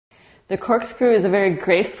The corkscrew is a very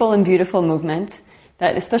graceful and beautiful movement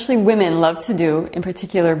that especially women love to do, in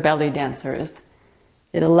particular belly dancers.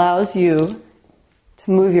 It allows you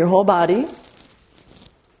to move your whole body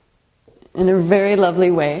in a very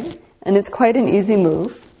lovely way, and it's quite an easy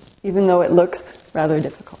move, even though it looks rather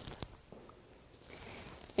difficult.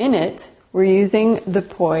 In it, we're using the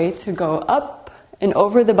poi to go up and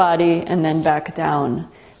over the body and then back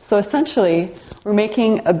down. So essentially, we're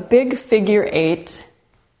making a big figure 8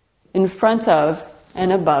 in front of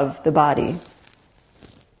and above the body.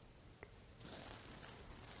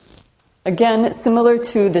 Again, similar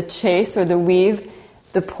to the chase or the weave,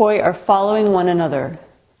 the poi are following one another.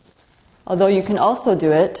 Although you can also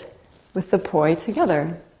do it with the poi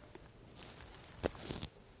together.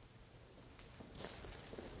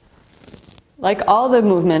 Like all the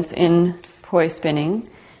movements in poi spinning,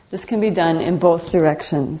 this can be done in both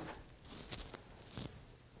directions.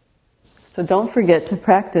 So don't forget to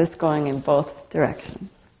practice going in both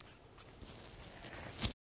directions.